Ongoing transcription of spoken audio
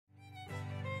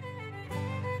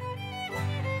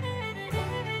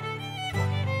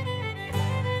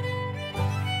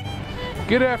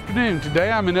Good afternoon. Today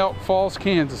I'm in Elk Falls,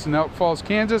 Kansas. In Elk Falls,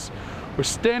 Kansas, we're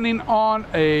standing on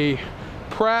a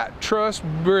Pratt Truss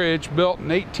Bridge built in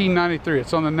 1893.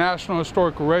 It's on the National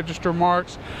Historical Register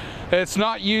marks. It's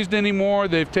not used anymore.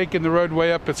 They've taken the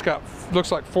roadway up. It's got,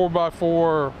 looks like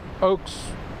 4x4 oaks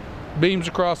beams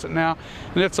across it now,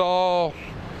 and it's all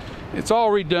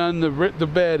redone. The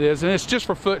bed is, and it's just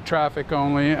for foot traffic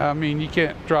only. I mean, you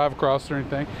can't drive across or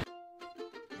anything.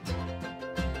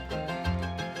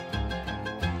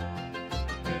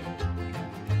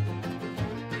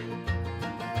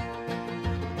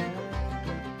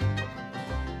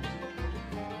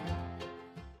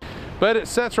 But it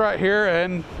sits right here,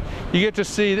 and you get to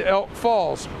see the Elk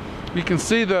Falls. You can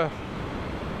see the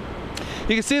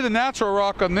natural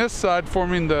rock on this side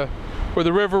forming where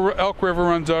the river, Elk River,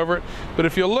 runs over it. But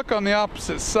if you look on the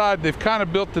opposite side, they've kind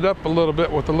of built it up a little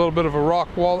bit with a little bit of a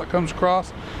rock wall that comes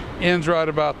across, ends right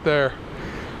about there.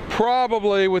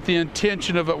 Probably with the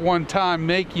intention of at one time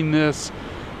making this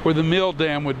where the mill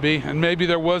dam would be, and maybe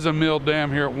there was a mill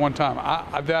dam here at one time.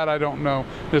 That I don't know.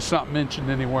 It's not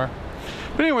mentioned anywhere.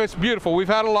 But anyway, it's beautiful. We've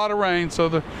had a lot of rain, so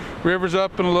the river's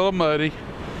up and a little muddy.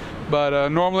 But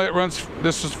normally it runs,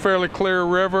 this is a fairly clear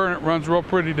river, and it runs real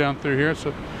pretty down through here. It's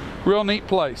a real neat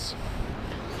place.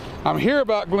 I'm here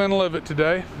about GLENLIVET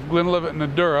today, GLENLIVET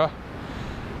Nadurra.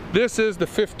 This is the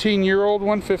 15-year-old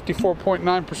one,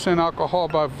 54.9% alcohol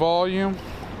by volume.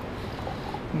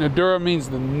 Nadurra means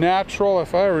the natural,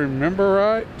 if I remember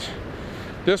right.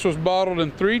 This was bottled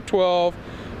in 312,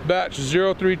 batch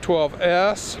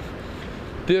 0312S.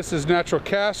 This is natural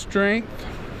cask strength,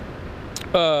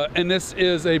 and this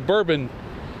is a bourbon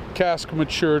cask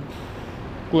matured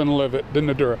GLENLIVET, the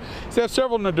Nadurra. So they have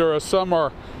several Nadurras. Some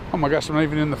are, oh my gosh, I'm not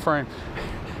even in the frame.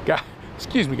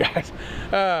 Excuse me, guys.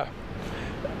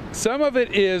 Some of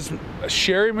it is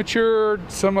sherry matured,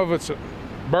 some of it's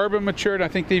bourbon matured. I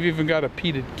think they've even got a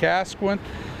peated cask one,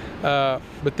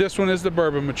 but this one is the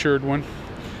bourbon matured one.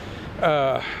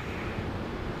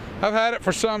 I've had it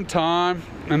for some time,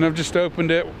 and I've just opened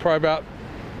it probably about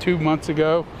 2 months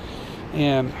ago.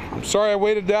 And I'm sorry I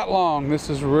waited that long.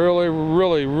 This is really,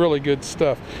 really, really good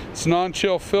stuff. It's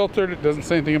non-chill filtered. It doesn't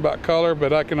say anything about color,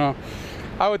 but I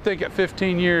would think at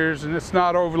 15 years, and it's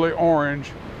not overly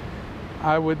orange,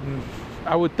 I would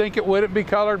think it wouldn't be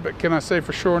colored, but can I say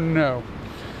for sure? No.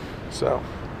 So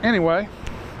anyway,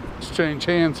 let's change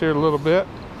hands here a little bit.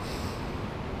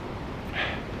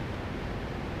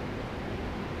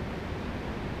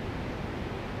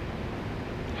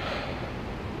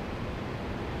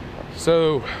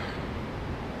 So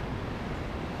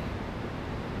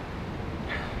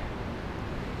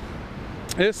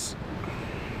it's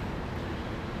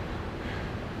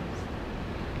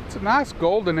a nice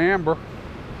golden amber.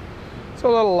 It's a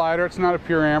little lighter. It's not a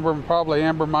pure amber, probably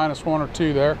amber minus 1 or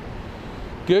 2 there.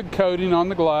 Good coating on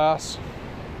the glass.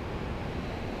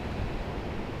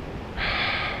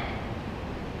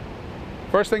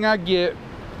 First thing I get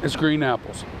is green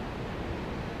apples.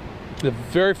 The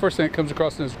very first thing that comes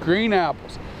across is green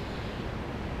apples.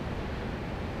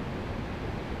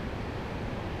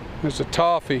 There's a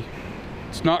toffee.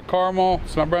 It's not caramel,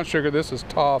 it's not brown sugar, this is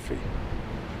toffee.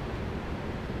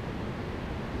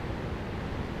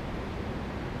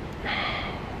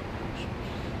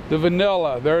 The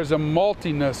vanilla, there's a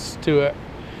maltiness to it.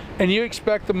 And you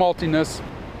expect the maltiness.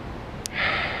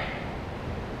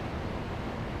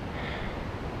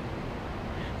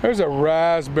 There's a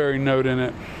raspberry note in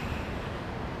it.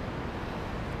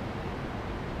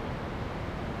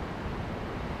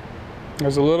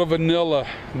 There's a little vanilla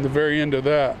in the very end of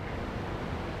that.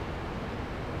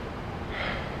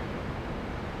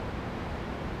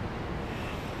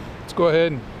 Let's go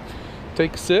ahead and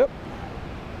take a sip.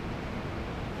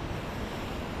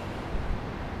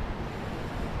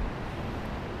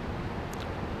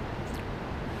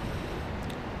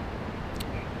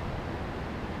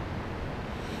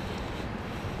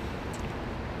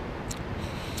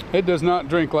 It does not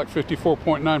drink like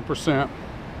 54.9%.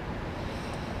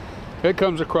 It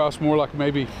comes across more like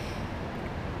maybe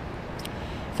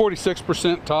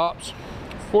 46% tops.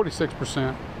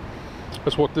 46%.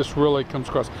 That's what this really comes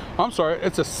across. I'm sorry,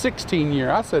 it's a 16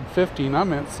 year. I said 15, I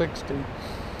meant 16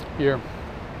 year.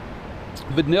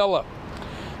 Vanilla.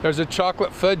 There's a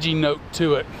chocolate fudgy note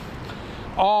to it.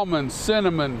 Almond,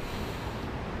 cinnamon.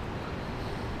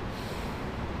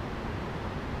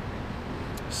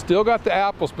 Still got the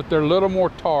apples, but they're a little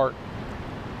more tart.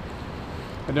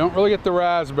 I don't really get the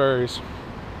raspberries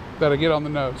that I get on the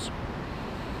nose.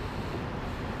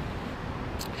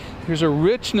 There's a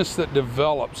richness that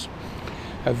develops.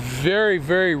 A very,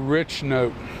 very rich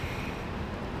note.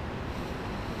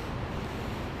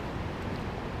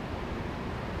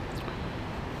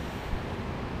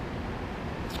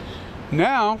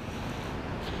 Now,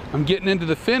 I'm getting into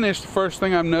the finish. The first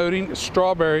thing I'm noting is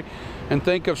strawberry, and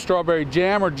think of strawberry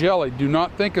jam or jelly. Do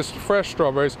not think of fresh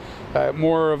strawberries,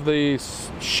 more of the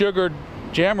sugared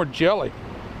jam or jelly.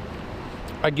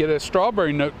 I get a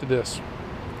strawberry note to this.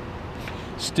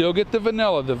 Still get the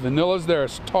vanilla. The vanilla's there.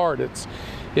 It's tart. It's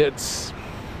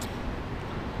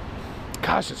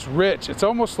gosh, it's rich. It's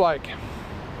almost like,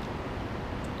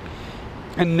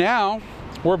 and now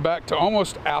we're back to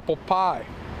almost apple pie.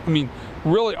 I mean,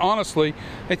 really, honestly,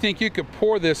 I think you could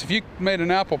pour this, if you made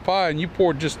an apple pie and you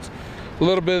poured just a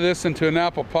little bit of this into an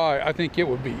apple pie, I think it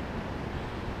would be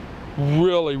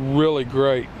really, really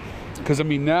great. Because, I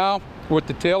mean, now with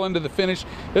the tail end of the finish,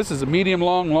 this is a medium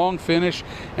long finish,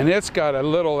 and it's got a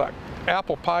little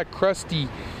apple pie crusty,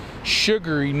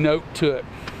 sugary note to it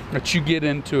that you get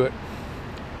into it.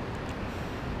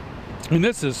 And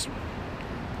this is,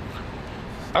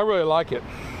 I really like it.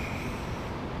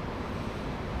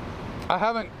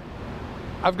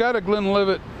 I've got a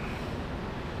GLENLIVET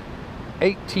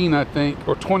 18, I think,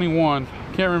 or 21.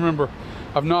 Can't remember.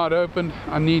 I've not opened.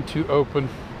 I need to open.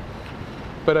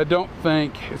 But I don't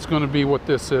think it's going to be what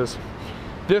this is.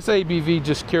 This ABV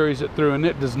just carries it through, and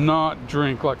it does not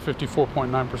drink like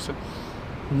 54.9%.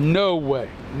 No way.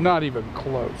 Not even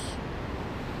close.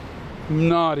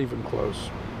 Not even close.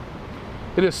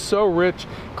 It is so rich,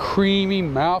 creamy,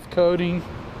 mouth coating.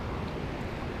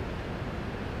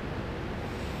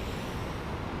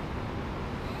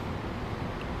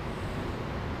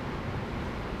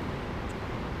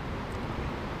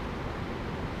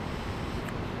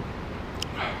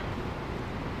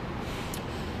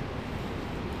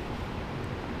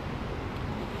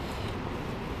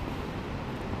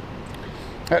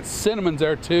 That cinnamon's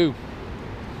there too.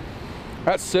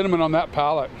 That cinnamon on that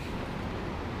palate.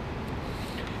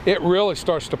 It really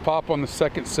starts to pop on the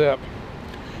second sip.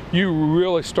 You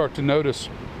really start to notice.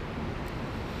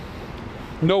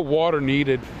 No water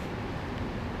needed.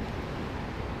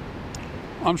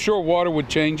 I'm sure water would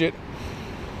change it,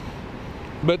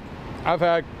 but I've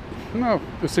had, a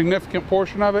significant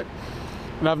portion of it,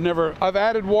 and I've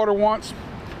added water once,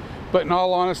 but in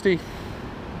all honesty,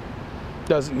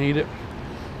 doesn't need it.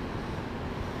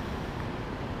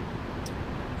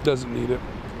 Doesn't need it.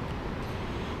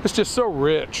 It's just so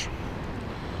rich.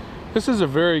 This is a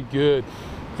very good,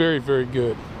 very, very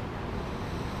good.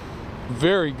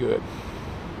 Very good.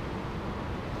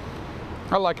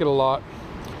 I like it a lot.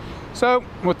 So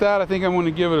with that, I think I'm going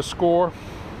to give it a score.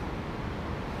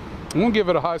 I'm going to give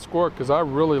it a high score because I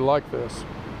really like this.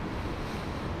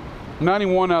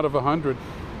 91 out of 100.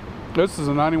 This is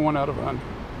a 91 out of 100.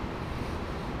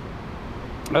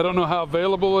 I don't know how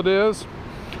available it is.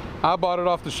 I bought it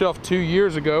off the shelf 2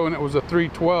 years ago, and it was a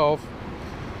 312.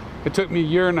 It took me a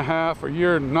year and a half or a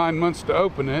year and 9 months to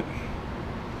open it.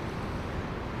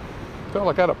 Felt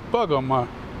like I had a bug on my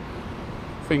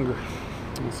finger.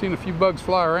 I've seen a few bugs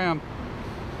fly around.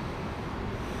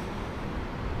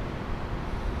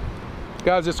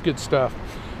 Guys, it's good stuff.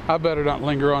 I better not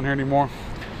linger on here anymore.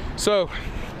 So,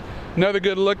 another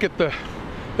good look at the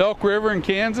Elk River in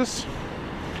Kansas.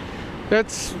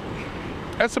 That's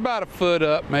about a foot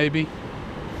up, maybe.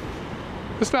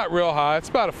 It's not real high. It's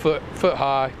about a foot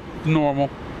high, normal.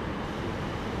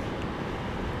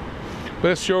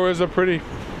 But it sure is a pretty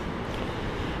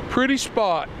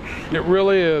spot. It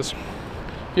really is.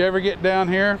 If you ever get down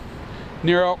here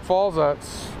near Elk Falls,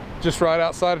 that's just right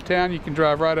outside of town. You can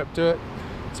drive right up to it.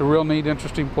 It's a real neat,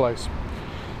 interesting place.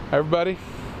 Everybody,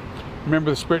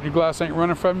 remember the spirit in your glass ain't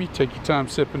running from you. Take your time,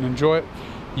 sip, and enjoy it.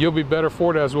 You'll be better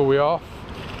for it, as will we all.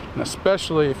 And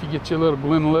especially if you get your little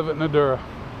GLENLIVET Nadurra.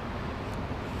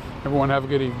 Everyone have a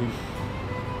good evening.